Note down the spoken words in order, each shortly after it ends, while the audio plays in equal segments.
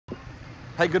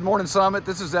Hey, good morning, Summit.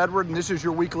 This is Edward, and this is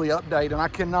your weekly update, and I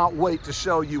cannot wait to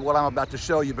show you what I'm about to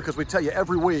show you, because we tell you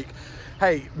every week,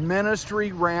 hey,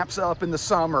 ministry ramps up in the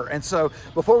summer. And so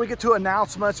before we get to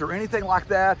announcements or anything like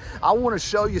that, I want to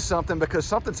show you something, because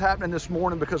something's happening this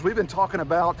morning, because we've been talking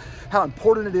about how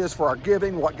important it is for our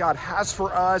giving, what God has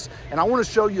for us. And I want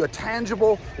to show you a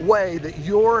tangible way that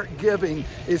your giving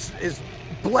is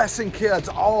blessing kids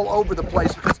all over the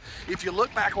place. Because if you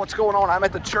look back at what's going on, I'm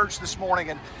at the church this morning,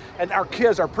 and our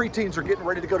kids, our preteens, are getting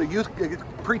ready to go to youth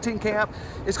preteen camp.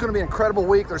 It's going to be an incredible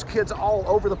week. There's kids all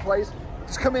over the place.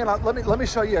 Just come in. Let me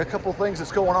show you a couple of things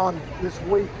that's going on this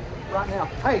week right now.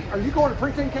 Hey, are you going to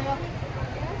preteen camp?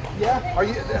 Yeah? Are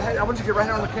you? Hey, I want you to get right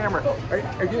here on the camera.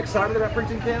 Are you excited about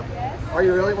preteen camp? Yes. Are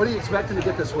you really? What are you expecting to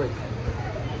get this week?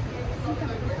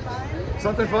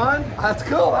 Something fun? That's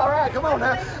cool. All right, come on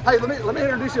now. Hey, let me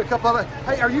introduce you a couple of it.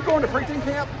 Hey, are you going to preteen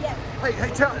camp? Yes. Hey,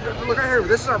 look right here.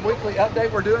 This is our weekly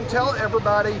update we're doing. Tell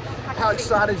everybody how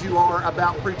excited you are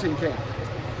about preteen camp.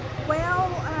 Well,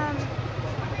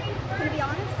 can I be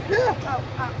honest? Yeah. Oh,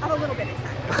 I'm a little bit excited.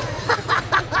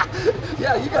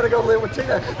 Yeah, you got to go live with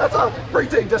Tina. That's all.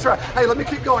 Preteen, that's right. Hey, let me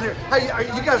keep going here. Hey, are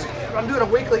you guys, I'm doing a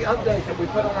weekly update that we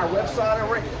put on our website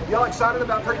over. Y'all excited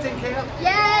about preteen camp?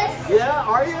 Yes. Yeah,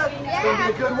 are you? Yeah. It's going to be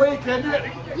a good week, isn't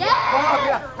it? Yeah. Oh,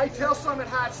 yeah. Hey, tell Summit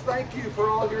Heights thank you for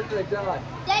all they've done.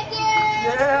 Thank you.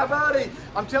 Yeah, buddy.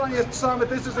 I'm telling you, Summit,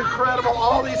 this is incredible.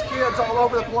 All these kids all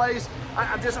over the place.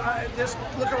 I just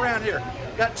look around here.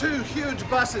 Got two huge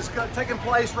buses taking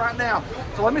place right now.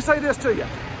 So let me say this to you.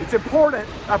 It's important.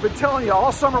 I've been telling you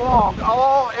all summer long,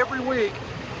 every week.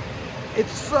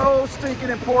 It's so stinking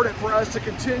important for us to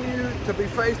continue to be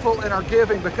faithful in our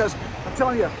giving, because I'm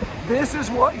telling you, this is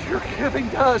what your giving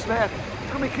does, man.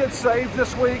 There's going to be kids saved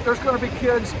this week. There's going to be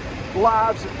kids'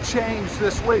 lives changed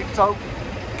this week. So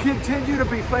continue to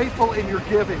be faithful in your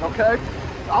giving, okay?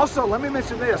 Also, let me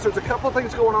mention this. There's a couple of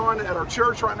things going on at our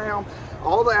church right now,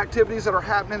 all the activities that are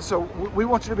happening, so we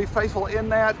want you to be faithful in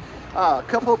that. A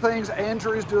couple of things.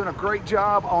 Andrew is doing a great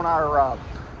job on our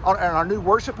new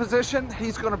worship position.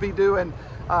 He's going to be doing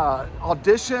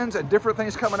auditions and different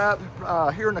things coming up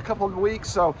here in a couple of weeks.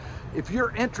 So if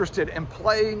you're interested in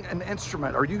playing an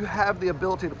instrument, or you have the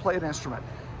ability to play an instrument,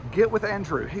 get with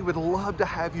Andrew. He would love to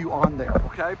have you on there,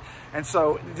 okay? And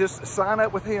so just sign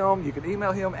up with him. You can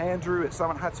email him,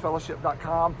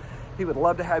 andrew@summitheightsfellowship.com. He would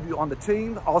love to have you on the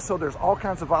team. Also, there's all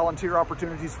kinds of volunteer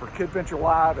opportunities for Kid Venture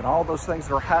Live and all those things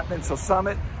that are happening. So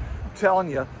Summit, I'm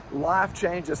telling you, life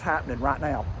change is happening right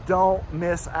now. Don't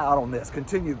miss out on this.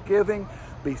 Continue giving.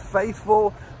 Be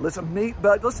faithful. Let's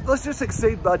just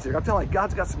exceed budget. I'm telling you,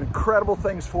 God's got some incredible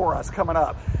things for us coming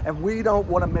up, and we don't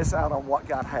want to miss out on what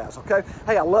God has, okay?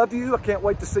 Hey, I love you. I can't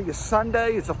wait to see you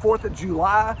Sunday. It's the 4th of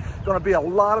July. Going to be a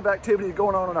lot of activity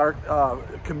going on in our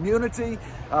community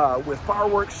with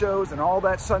fireworks shows and all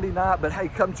that Sunday night. But hey,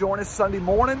 come join us Sunday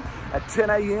morning at 10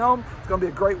 a.m. It's going to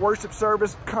be a great worship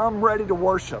service. Come ready to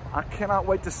worship. I cannot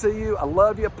wait to see you. I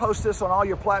love you. Post this on all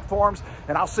your platforms,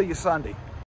 and I'll see you Sunday.